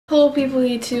Hello people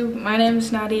YouTube, my name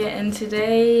is Nadia, and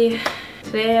today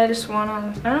I just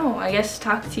want to, I don't know, I guess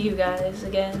talk to you guys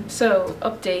again. So,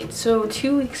 update. So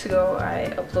 2 weeks ago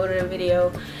I uploaded a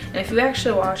video, and if you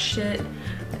actually watched it,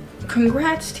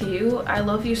 congrats to you. I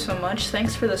love you so much.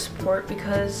 Thanks for the support,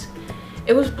 because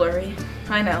it was blurry.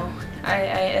 I know. I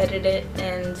edited it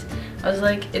and I was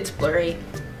like, it's blurry.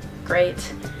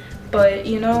 Great. But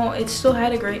you know, it still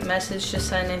had a great message to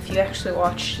send if you actually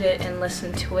watched it and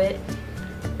listened to it.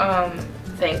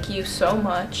 Thank you so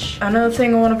much. Another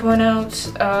thing I want to point out,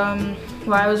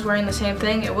 while I was wearing the same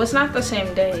thing, it was not the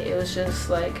same day. It was just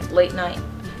like late night.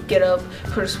 Get up,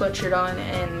 put a sweatshirt on,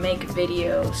 and make a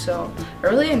video. So I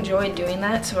really enjoyed doing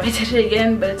that, so I did it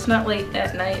again, but it's not late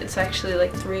at night. It's actually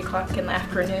like 3 o'clock in the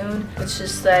afternoon. It's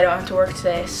just that I don't have to work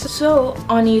today. So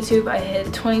on YouTube, I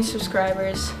hit 20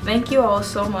 subscribers. Thank you all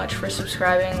so much for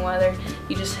subscribing, whether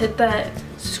you just hit that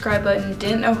subscribe button,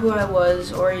 didn't know who I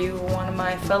was, or you were one of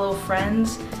my fellow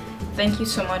friends. Thank you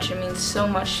so much. It means so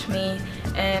much to me,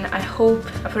 and I hope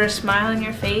I put a smile on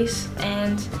your face,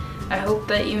 and I hope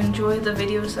that you enjoy the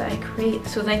videos that I create.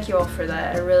 So thank you all for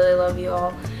that. I really love you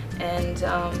all, and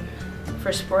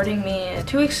for supporting me.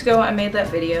 2 weeks ago I made that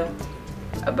video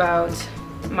about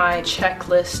my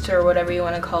checklist, or whatever you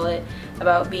want to call it,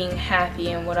 about being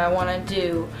happy and what I want to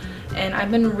do, and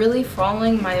I've been really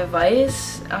following my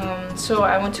advice. So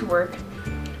I went to work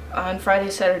on Friday,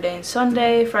 Saturday, and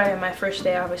Sunday. Friday my first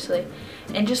day, obviously,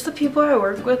 and just the people I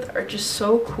work with are just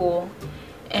so cool.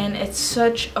 And it's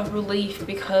such a relief,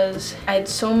 because I had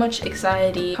so much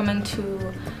anxiety coming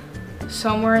to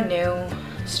somewhere new,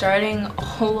 starting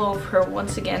all over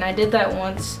once again. I did that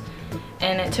once,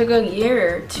 and it took a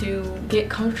year to get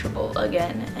comfortable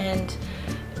again. And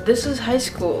this is high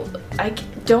school. I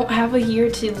don't have a year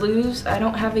to lose. I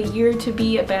don't have a year to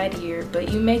be a bad year,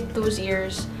 but you make those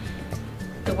years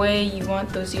the way you want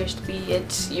those years to be.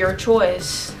 It's your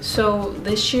choice. So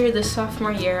this year, this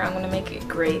sophomore year, I'm gonna make it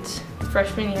great.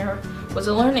 Freshman year was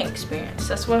a learning experience.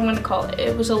 That's what I'm gonna call it.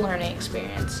 It was a learning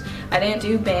experience. I didn't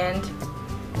do band,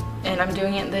 and I'm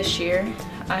doing it this year.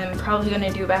 I'm probably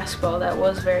gonna do basketball. That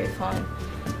was very fun.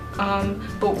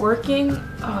 But working,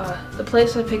 the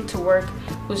place I picked to work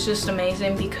was just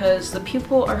amazing, because the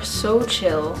people are so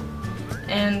chill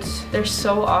and they're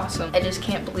so awesome. I just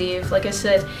can't believe, like I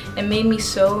said, it made me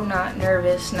so not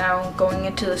nervous now going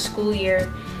into the school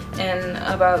year in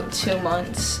about 2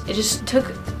 months. It just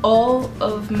took all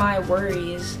of my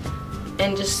worries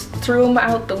and just threw them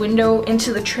out the window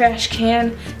into the trash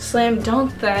can, slam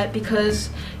dunked that, because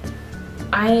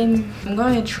I'm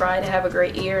going to try to have a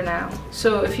great year now.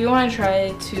 So if you want to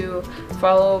try to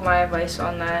follow my advice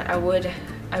on that, I would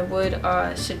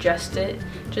suggest it.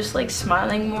 Just like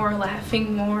smiling more,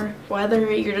 laughing more.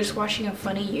 Whether you're just watching a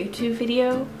funny YouTube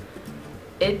video,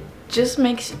 it does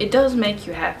make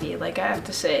you happy. Like, I have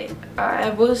to say,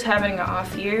 I was having an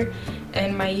off year,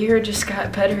 and my year just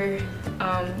got better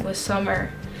with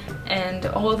summer and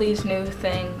all these new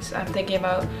things. I'm thinking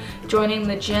about joining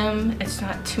the gym. It's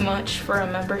not too much for a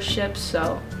membership,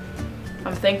 so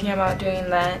I'm thinking about doing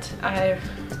that. I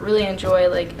really enjoy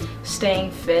like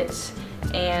staying fit,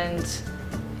 and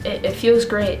it feels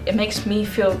great. It makes me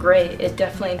feel great. It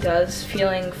definitely does,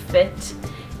 feeling fit.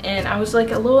 And I was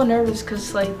like a little nervous,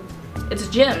 because like it's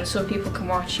a gym, so people can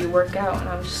watch you work out, and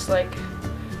I was just like,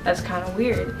 that's kind of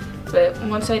weird. But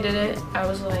once I did it, I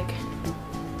was like,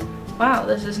 wow,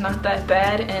 this is not that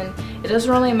bad, and it doesn't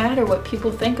really matter what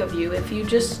people think of you. If you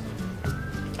just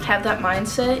have that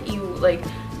mindset, you like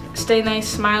stay nice,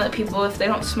 smile at people. If they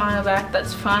don't smile back,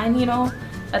 that's fine, you know,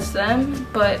 that's them.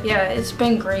 But yeah, it's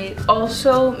been great.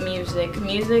 Also, music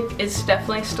is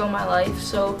definitely still my life,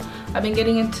 so I've been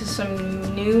getting into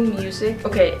some new music.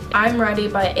 Okay, I'm Ready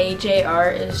by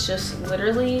AJR is just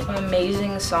literally an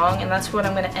amazing song, and that's what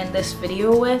I'm gonna end this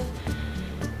video with,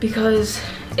 because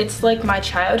it's like my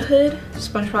childhood.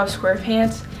 SpongeBob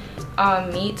SquarePants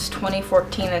meets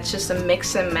 2014. It's just a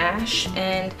mix and mash,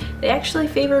 and they actually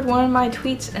favored one of my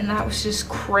tweets, and that was just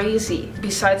crazy.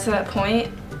 Besides that point,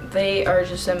 they are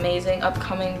just amazing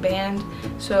upcoming band,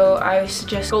 so I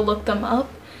suggest go look them up.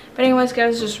 But anyways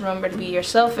guys, just remember to be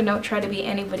yourself and don't try to be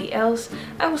anybody else.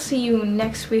 I will see you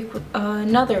next week with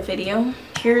another video.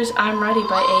 Here's I'm Ready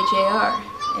by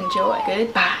AJR. Enjoy.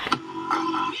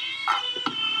 Goodbye.